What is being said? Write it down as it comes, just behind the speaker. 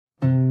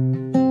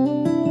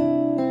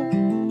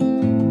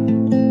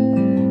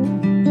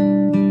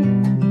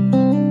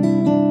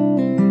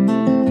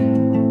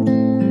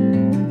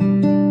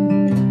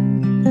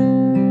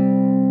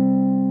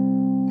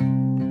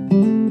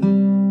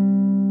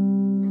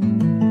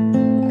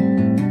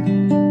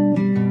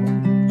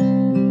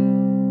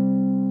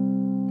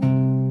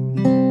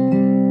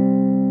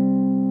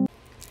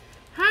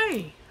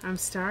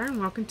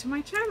welcome to my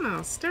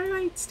channel,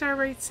 Starlight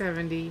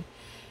 70.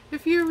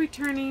 If you're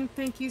returning,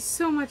 thank you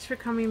so much for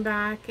coming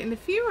back, and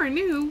if you are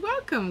new,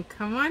 welcome,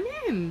 come on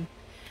in.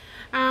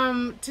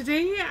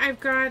 Today I've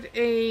got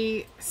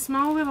a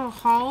small little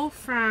haul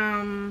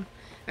from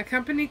a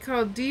company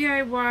called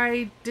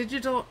DIY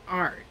Digital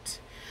Art.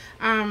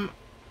 I've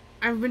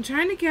been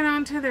trying to get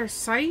onto their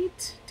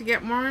site to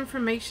get more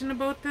information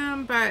about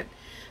them, but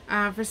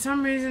for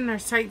some reason their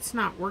site's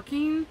not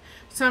working,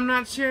 so I'm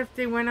not sure if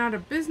they went out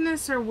of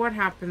business or what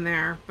happened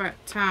there. But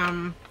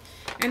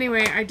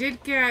anyway, I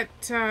did get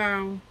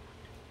 5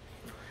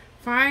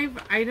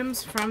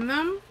 items from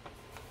them,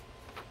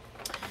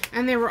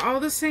 and they were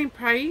all the same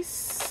price,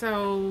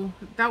 so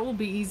that will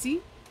be easy.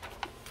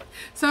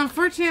 So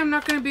unfortunately I'm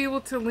not going to be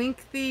able to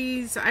link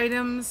these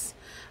items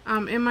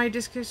in my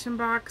description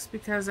box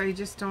because I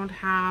just don't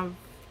have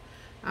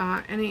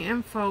any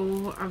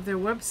info of their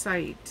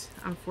website,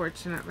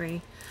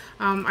 unfortunately.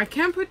 I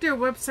can put their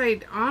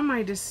website on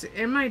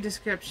in my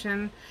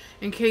description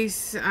in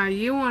case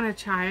you want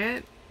to try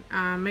it.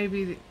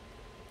 Maybe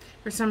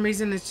for some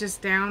reason it's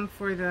just down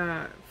for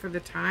the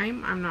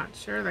time. I'm not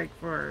sure, like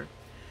for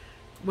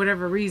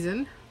whatever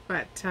reason,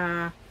 but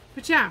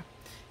yeah.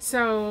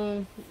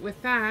 So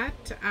with that,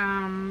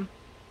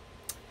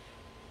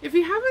 if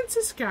you haven't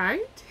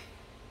subscribed,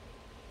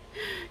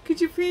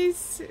 could you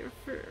please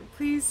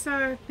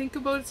think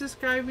about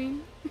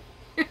subscribing?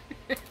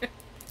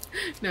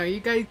 No, you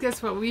guys,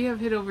 guess what? We have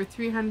hit over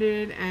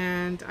 300,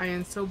 and I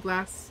am so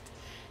blessed,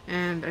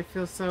 and I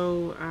feel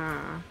so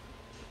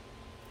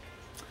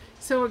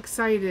so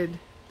excited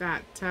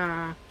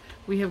that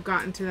we have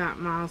gotten to that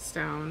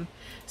milestone.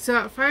 So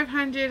at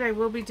 500, I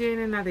will be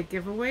doing another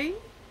giveaway,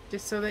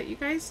 just so that you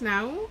guys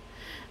know.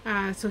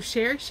 So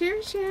share.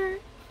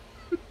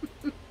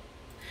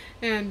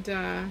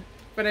 And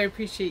but I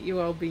appreciate you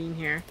all being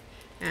here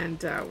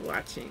and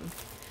watching.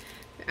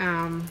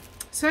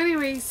 So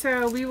anyway,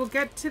 so we will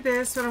get to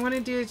this. What I want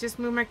to do is just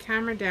move my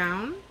camera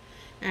down,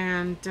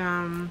 and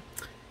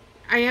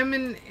I am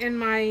in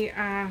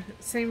my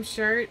same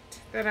shirt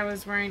that I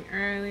was wearing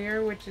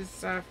earlier, which is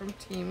from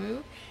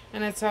Temu,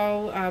 and it's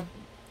all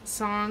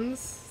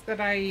songs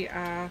that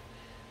I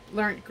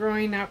learned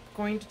growing up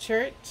going to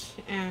church,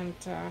 and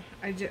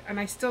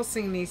I still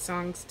sing these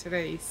songs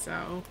today.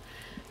 So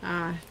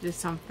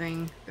just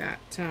something that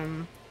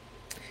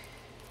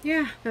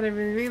yeah, that I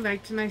really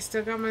liked. And I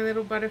still got my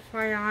little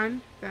butterfly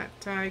on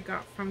that I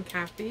got from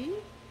Kathy,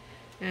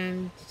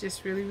 and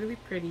just really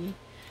pretty.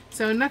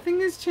 So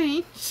nothing has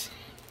changed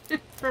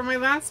from my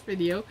last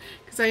video,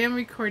 because I am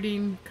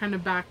recording kind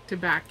of back to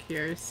back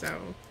here,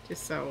 so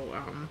just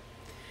so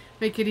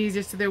make it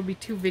easier. So there will be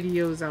 2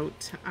 videos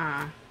out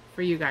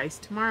for you guys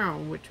tomorrow,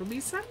 which will be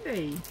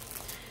Sunday.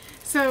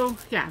 So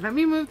yeah, let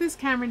me move this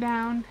camera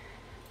down.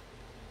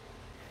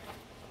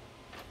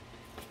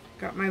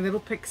 Got my little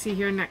pixie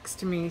here next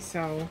to me,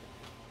 so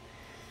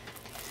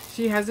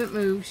she hasn't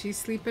moved. She's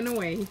sleeping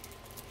away.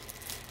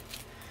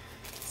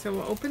 So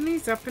we'll open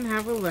these up and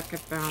have a look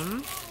at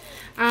them.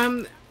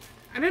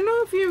 I don't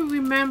know if you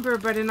remember,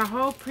 but in a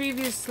haul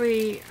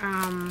previously,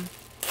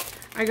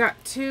 I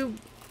got 2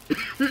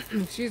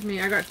 excuse me,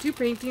 I got 2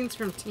 paintings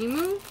from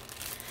Temu,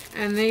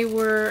 and they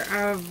were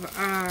of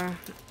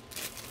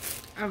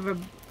a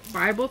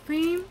Bible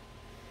theme.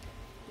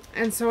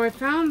 And so I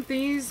found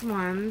these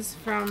ones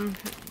from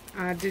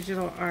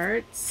Digital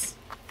Arts,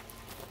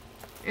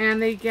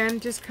 and they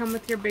again just come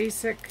with your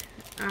basic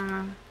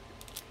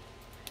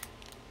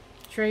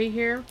tray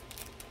here,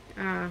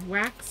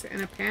 wax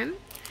and a pen,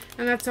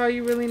 and that's all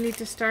you really need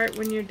to start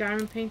when you're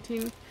diamond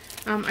painting.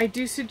 I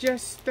do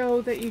suggest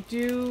though that you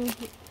do,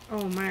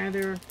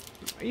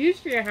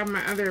 usually I have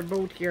my other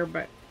boat here,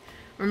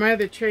 or my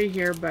other tray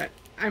here, but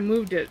I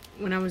moved it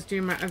when I was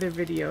doing my other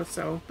video,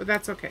 so, but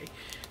that's okay.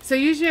 So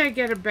usually I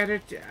get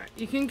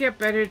you can get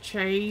better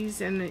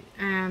trays and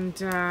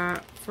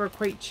for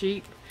quite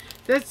cheap.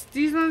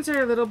 These ones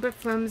are a little bit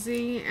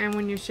flimsy, and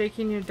when you're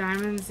shaking your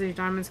diamonds, the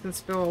diamonds can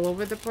spill all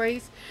over the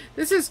place.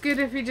 This is good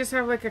if you just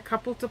have like a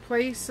couple to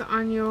place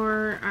on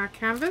your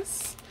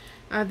canvas.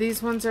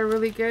 These ones are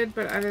really good,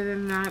 but other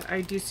than that,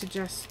 I do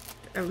suggest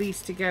at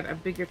least to get a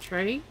bigger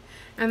tray.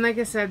 And like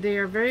I said, they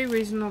are very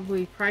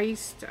reasonably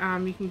priced.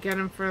 You can get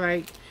them for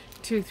like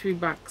 $2-3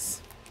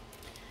 bucks.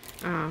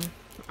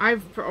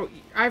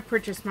 I've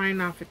purchased mine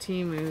off of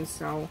Temu,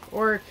 so,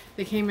 or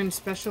they came in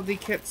specialty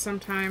kits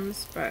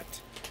sometimes.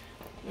 But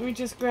let me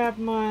just grab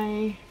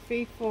my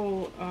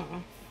faithful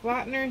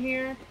flattener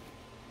here,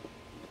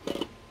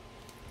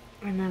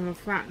 and I'm gonna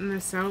flatten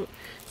this out.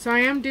 So I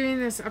am doing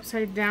this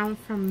upside down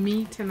from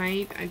me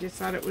tonight. I just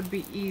thought it would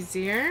be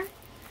easier.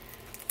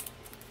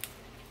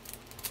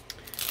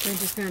 I'm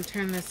just going to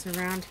turn this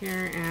around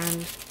here,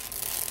 and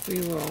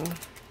we will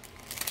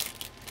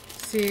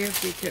see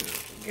if we can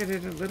get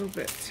it a little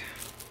bit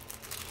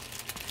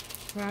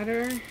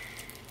flatter.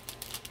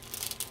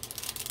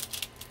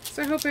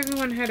 So I hope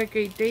everyone had a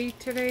great day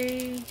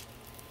today.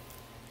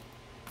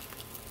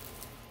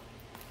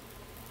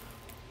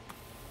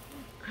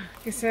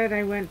 Like I said,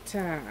 I went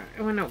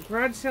out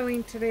garage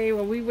selling today.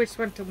 Well, we just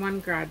went to one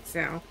garage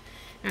sale,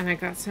 And I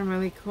got some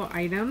really cool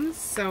items.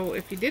 So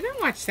if you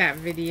didn't watch that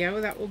video,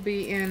 that will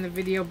be in the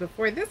video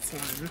before this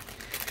one.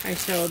 I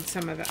showed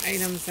some of the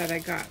items that I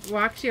got.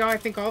 Well, actually, I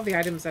think all the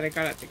items that I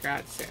got at the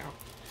garage sale.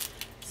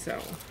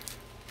 So,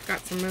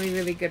 got some really,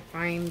 really good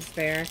finds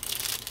there.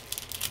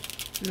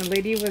 And the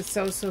lady was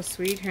so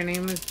sweet. Her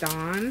name was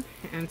Dawn.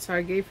 And so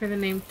I gave her the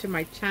name to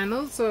my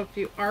channel. So if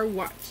you are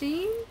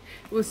watching,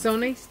 it was so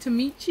nice to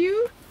meet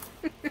you.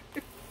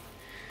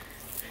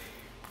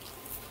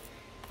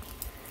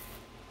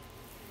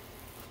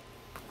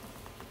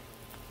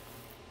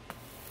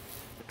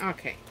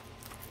 Okay.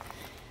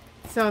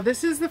 So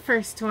this is the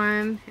first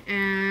one,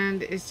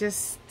 and it's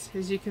just,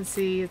 as you can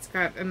see, it's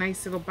got a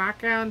nice little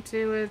background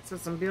to it, so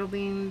some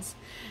buildings,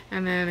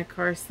 and then of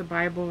course the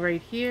Bible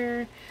right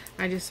here.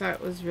 I just thought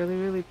it was really,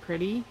 really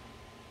pretty,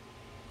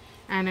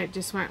 and it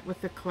just went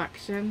with the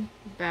collection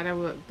that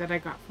I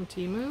got from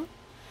Temu.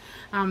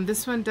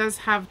 This one does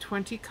have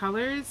 20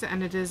 colors,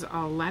 and it is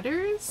all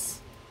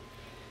letters.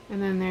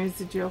 And then there's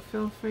the gel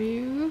fill for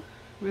you,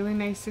 really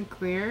nice and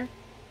clear.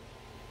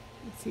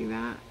 You see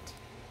that?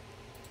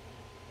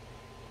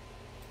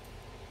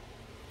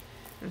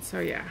 And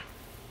so yeah,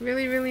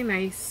 really, really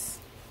nice.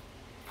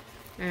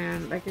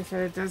 And like I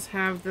said, it does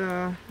have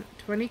the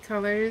 20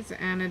 colors,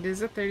 and it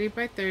is a 30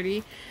 by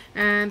 30.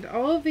 And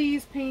all of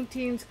these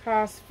paintings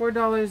cost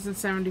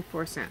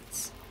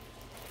 $4.74.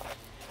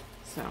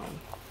 So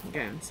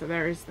again, so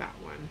there is that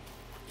one.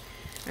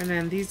 And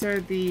then these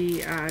are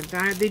the,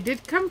 they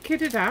did come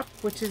kitted up,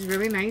 which is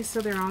really nice. So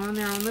they're all in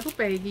their own little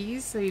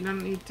baggies, so you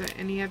don't need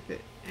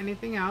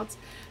anything else.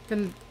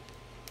 Then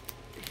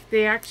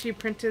they actually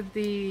printed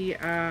the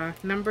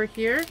number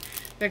here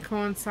that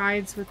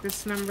coincides with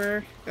this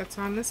number that's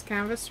on this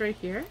canvas right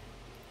here,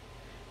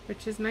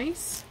 which is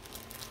nice.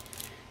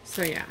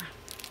 So yeah,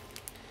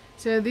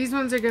 so these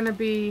ones are going to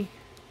be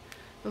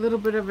a little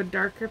bit of a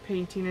darker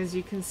painting, as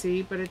you can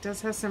see, but it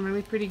does have some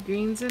really pretty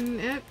greens in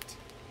it,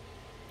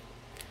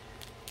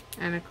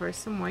 and of course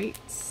some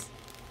whites.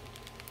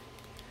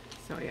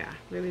 So yeah,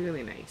 really,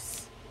 really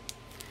nice,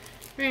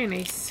 very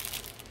nice.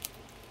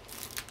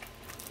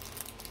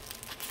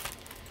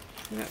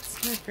 So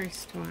that's my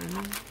first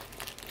one.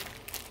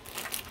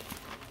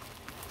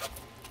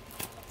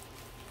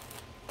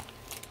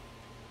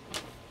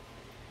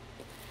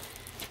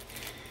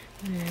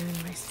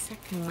 And my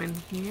second one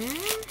here.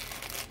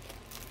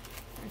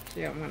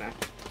 Actually, I'm gonna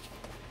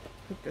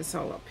put this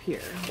all up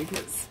here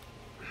because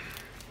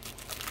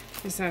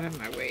it's out of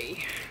my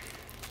way.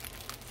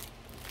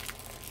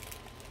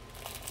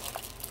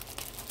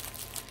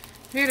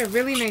 We had a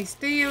really nice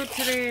day out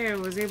today. I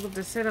was able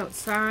to sit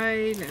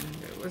outside and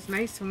it was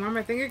nice and warm.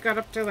 I think it got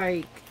up to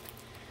like,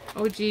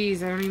 oh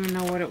geez, I don't even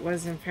know what it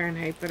was in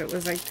Fahrenheit, but it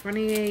was like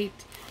 28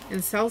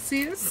 in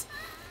Celsius.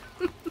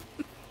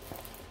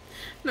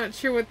 Not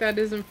sure what that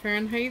is in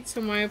Fahrenheit,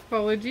 so my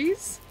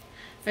apologies.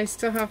 I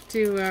still have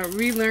to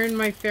relearn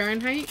my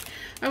Fahrenheit.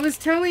 I was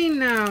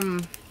telling a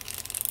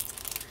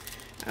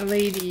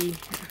lady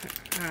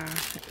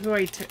who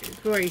I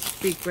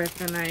speak with,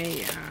 and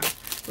I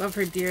love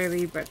her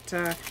dearly, but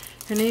her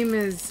name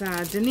is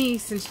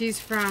Denise, and she's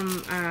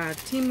from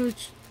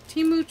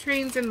Temu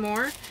Trains and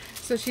More.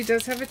 So she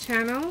does have a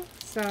channel.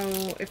 So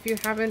if you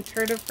haven't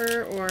heard of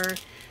her or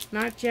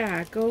not,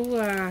 yeah,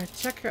 go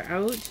check her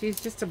out. She's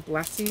just a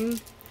blessing.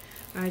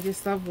 I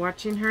just love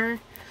watching her.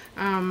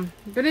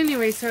 But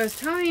anyway, so I was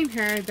telling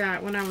her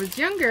that when I was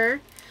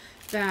younger,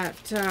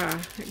 that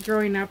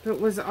growing up, it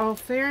was all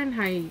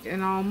Fahrenheit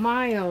and all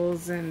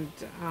miles, and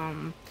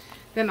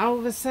then all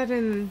of a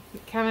sudden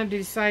Canada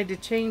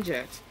decided to change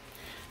it,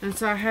 and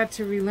so I had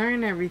to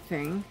relearn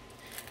everything.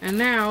 And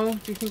now,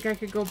 do you think I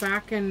could go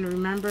back and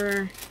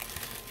remember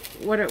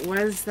what it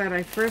was that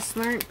I first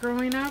learned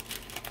growing up?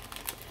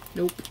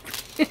 Nope.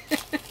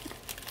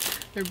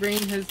 My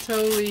brain has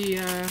totally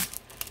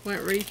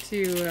went right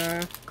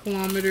to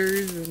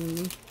kilometers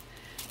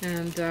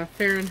and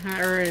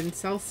Fahrenheit or in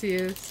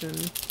Celsius,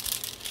 and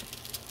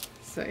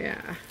so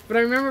yeah. But I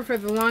remember for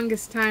the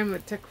longest time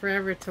it took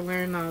forever to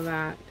learn all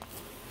that.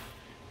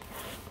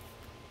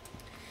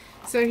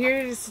 So here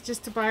is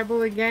just a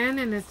Bible again,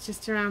 and it's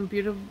just around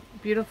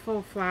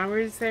beautiful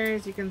flowers there,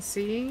 as you can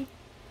see.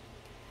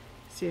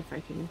 See if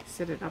I can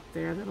sit it up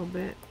there a little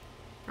bit,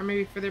 or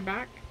maybe further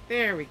back.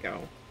 There we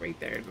go, right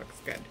there. It looks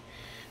good.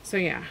 So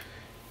yeah.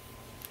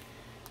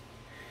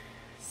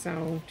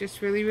 So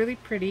just really, really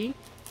pretty.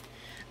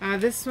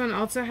 This one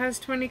also has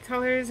 20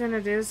 colors, and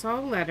it is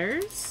all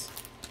letters.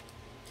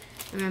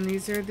 And then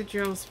these are the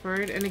drills for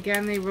it. And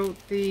again, they wrote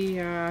the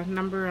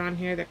number on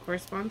here that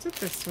corresponds with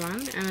this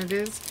one. And it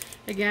is,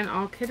 again,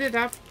 all kitted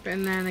up.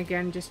 And then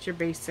again, just your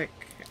basic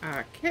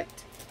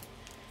kit.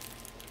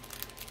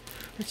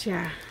 But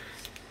yeah,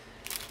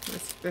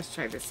 let's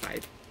try this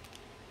side.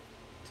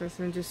 So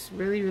some just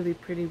really, really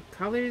pretty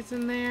colors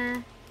in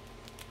there.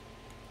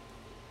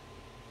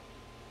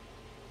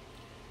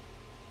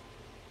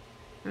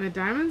 And the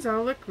diamonds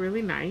all look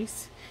really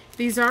nice.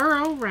 These are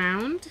all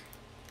round.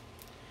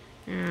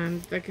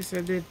 And like I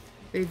said,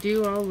 they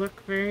do all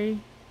look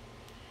very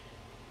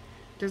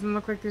Doesn't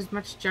look like there's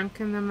much junk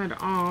in them at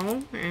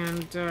all.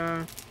 And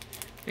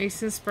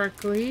nice and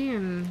sparkly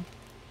and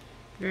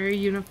very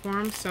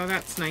uniform, so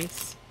that's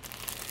nice.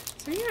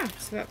 So yeah,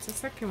 so that's the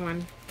second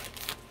one.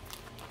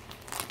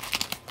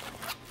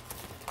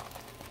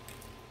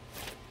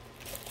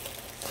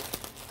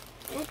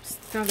 Oops,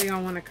 now they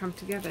all want to come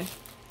together.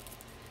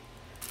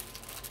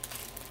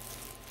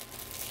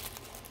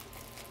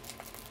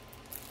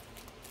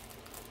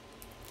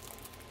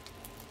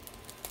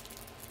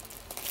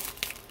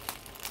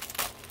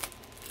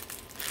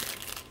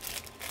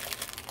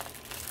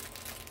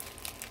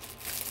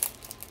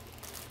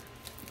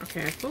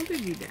 Okay, I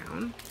folded you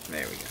down.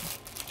 There we go.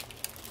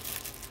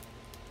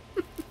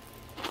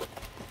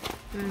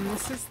 And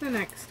this is the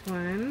next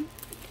one.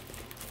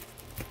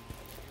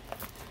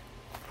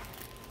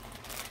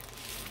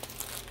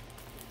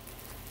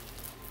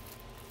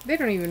 They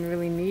don't even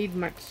really need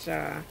much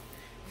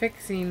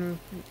fixing.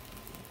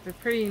 They're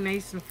pretty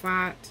nice and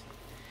flat.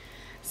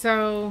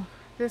 So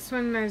this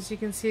one, as you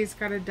can see, it's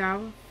got a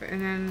dove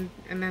and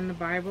then the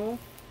Bible.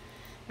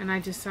 And I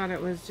just thought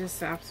it was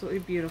just absolutely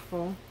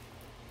beautiful.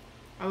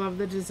 I love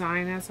the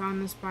design that's on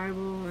this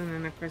Bible, and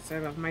then of course I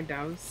love my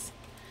doves.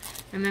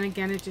 And then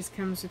again, it just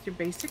comes with your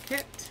basic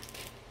kit.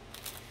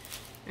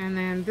 And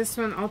then this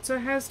one also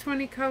has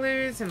 20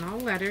 colors and all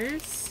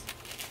letters.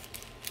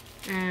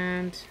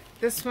 And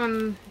this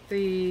one,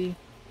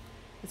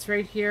 it's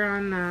right here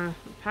on the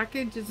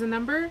package is a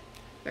number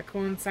that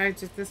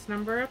coincides with this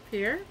number up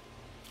here.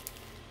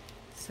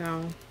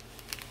 So,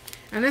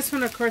 and this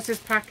one of course is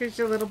packaged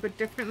a little bit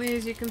differently,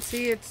 as you can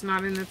see. It's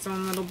not in its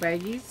own little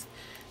baggies.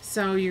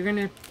 So you're going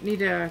to need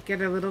to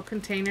get a little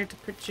container to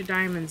put your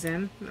diamonds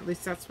in. At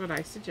least that's what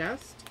I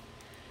suggest.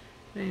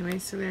 But anyway,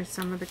 so there's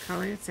some of the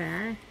colors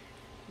there.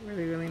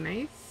 Really, really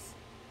nice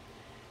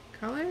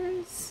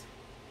colors.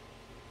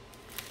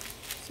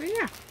 So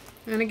yeah.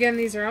 And again,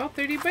 these are all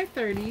 30 by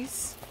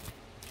 30s.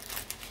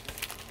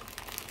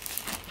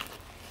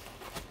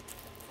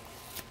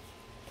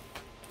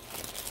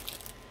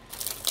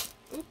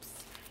 Oops.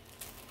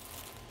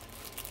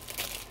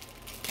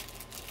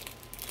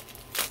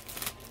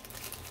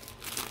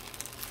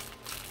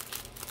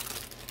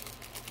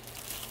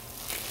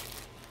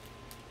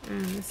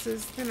 And this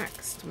is the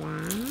next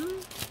one.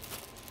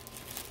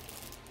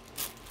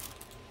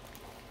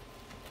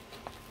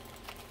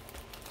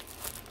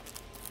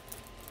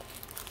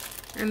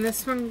 And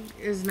this one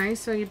is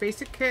nice, so your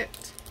basic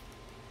kit.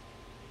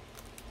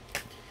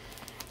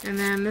 And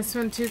then this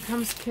one too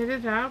comes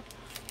kitted up,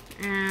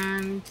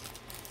 and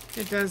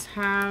it does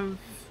have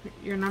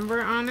your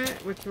number on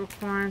it, which will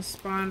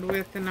correspond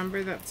with the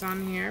number that's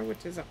on here,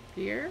 which is up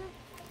here.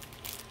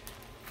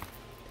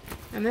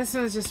 And this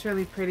one's just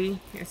really pretty.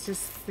 It's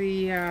just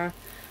the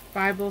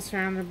Bible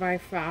surrounded by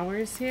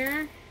flowers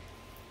here.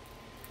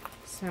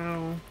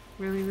 So,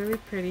 really, really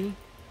pretty.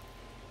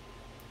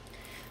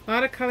 A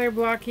lot of color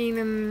blocking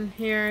in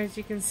here, as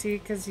you can see,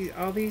 because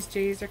all these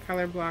J's are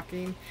color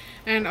blocking.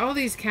 And all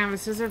these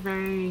canvases are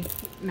very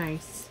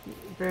nice.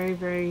 Very,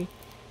 very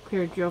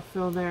clear drill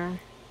fill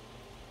there.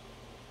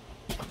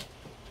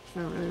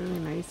 So, really, really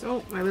nice.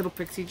 Oh, my little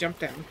pixie jumped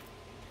down.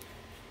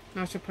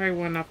 Now she'll probably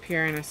one up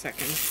here in a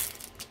second.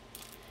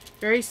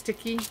 Very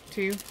sticky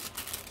too.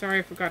 Sorry,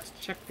 I forgot to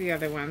check the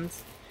other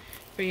ones.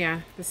 But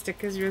yeah, the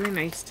stick is really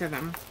nice to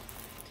them.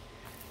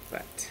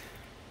 But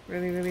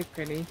really, really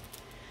pretty.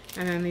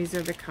 And then these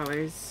are the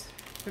colors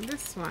for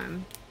this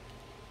one.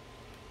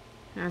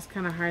 Now it's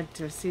kind of hard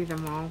to see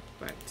them all,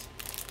 but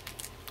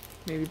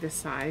maybe this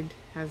side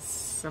has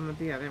some of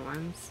the other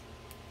ones.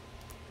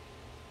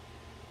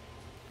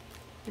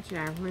 But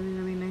yeah, really,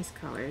 really nice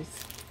colors.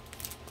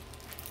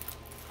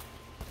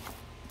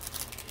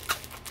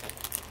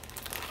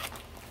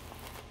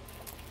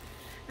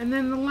 And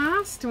then the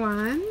last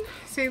one,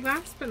 say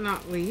last but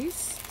not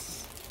least,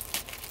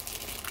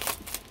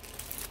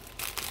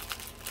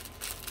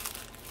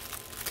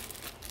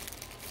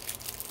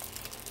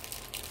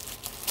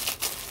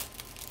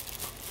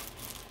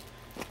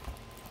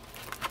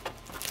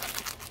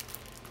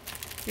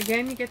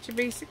 again, you get your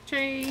basic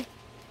tray.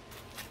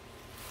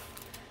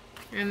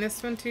 And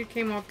this one too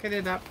came all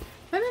kitted up.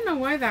 I don't know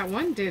why that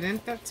one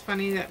didn't. That's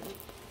funny that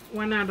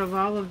one out of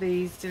all of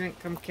these didn't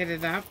come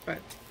kitted up,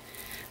 but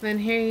then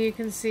here you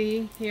can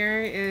see,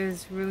 here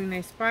is really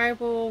nice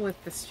Bible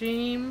with the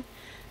stream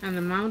and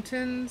the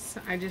mountains.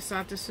 I just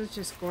thought this was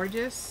just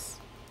gorgeous.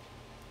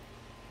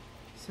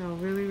 So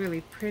really,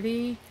 really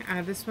pretty.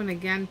 This one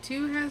again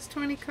too has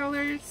 20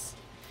 colors.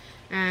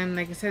 And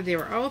like I said, they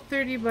were all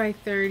 30 by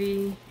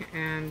 30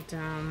 and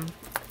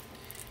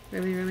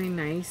really, really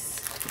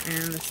nice.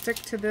 And the stick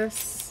to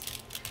this,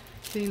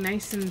 see,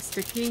 nice and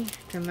sticky. You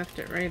can lift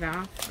it right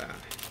off the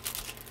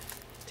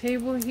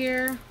table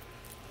here.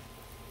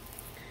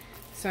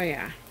 So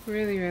yeah,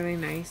 really, really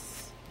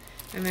nice.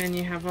 And then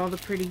you have all the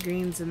pretty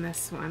greens in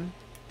this one.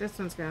 This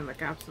one's gonna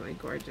look absolutely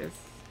gorgeous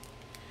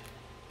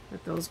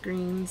with those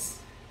greens.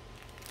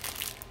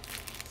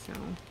 So,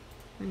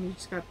 and you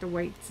just got the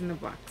whites and the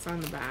blacks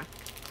on the back.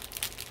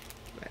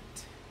 But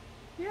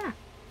yeah,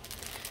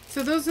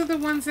 So those are the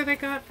ones that I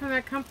got from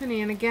that company.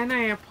 And again,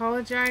 I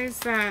apologize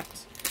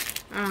that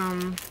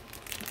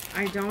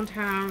I don't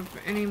have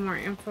any more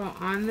info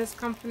on this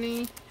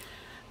company.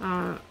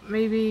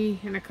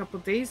 Maybe in a couple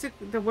days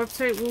the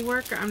website will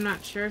work. I'm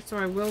not sure, so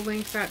I will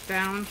link that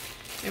down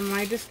in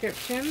my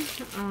description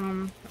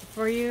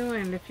for you.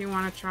 And if you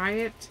want to try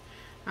it,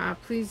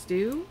 please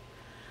do.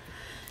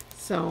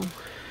 So,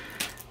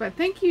 but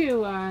thank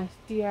you,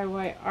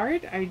 DIY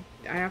Art. I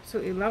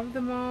absolutely love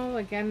them all.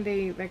 Again,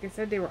 they, like I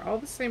said, they were all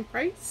the same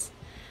price,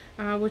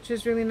 which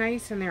is really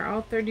nice. And they're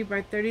all 30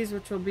 by 30s,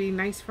 which will be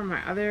nice for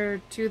my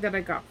other 2 that I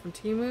got from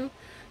Temu.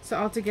 So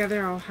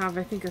altogether, I'll have,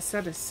 I think, a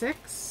set of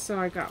 6. So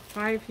I got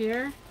 5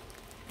 here.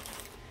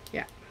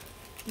 Yeah.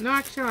 No,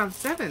 actually, I'll have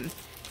 7.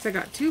 So I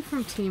got 2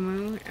 from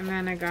Temu, and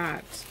then I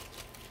got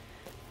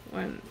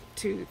 1,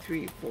 2,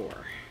 3, 4,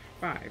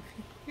 5.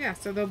 Yeah,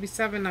 so there'll be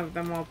 7 of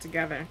them all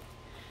together,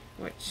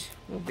 which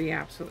will be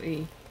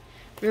absolutely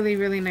really,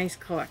 really nice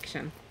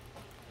collection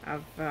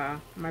of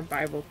my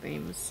Bible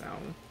themes. So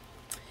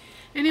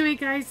anyway,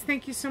 guys,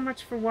 thank you so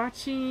much for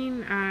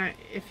watching.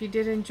 If you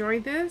did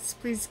enjoy this,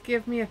 please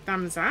give me a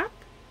thumbs up.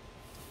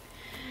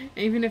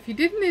 Even if you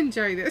didn't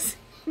enjoy this,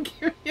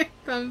 give me a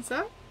thumbs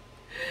up.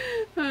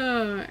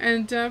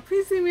 And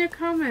please leave me a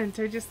comment.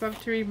 I just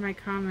love to read my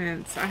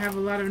comments. I have a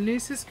lot of new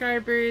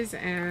subscribers,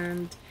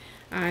 and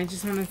I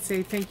just want to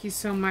say thank you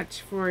so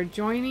much for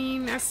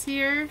joining us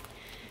here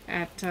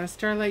at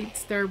Starlight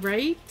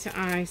Starbright.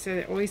 I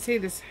always say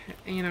this,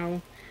 you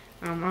know,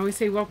 I always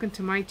say welcome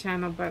to my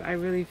channel, but I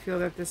really feel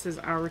that this is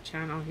our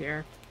channel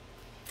here.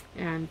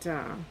 And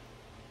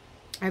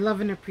I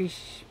love and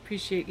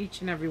appreciate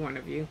each and every one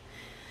of you.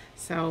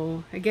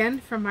 So again,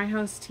 from my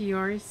house to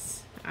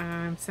yours,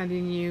 I'm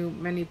sending you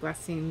many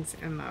blessings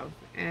and love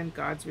and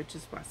God's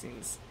richest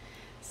blessings.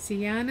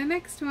 See ya on the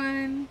next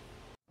one.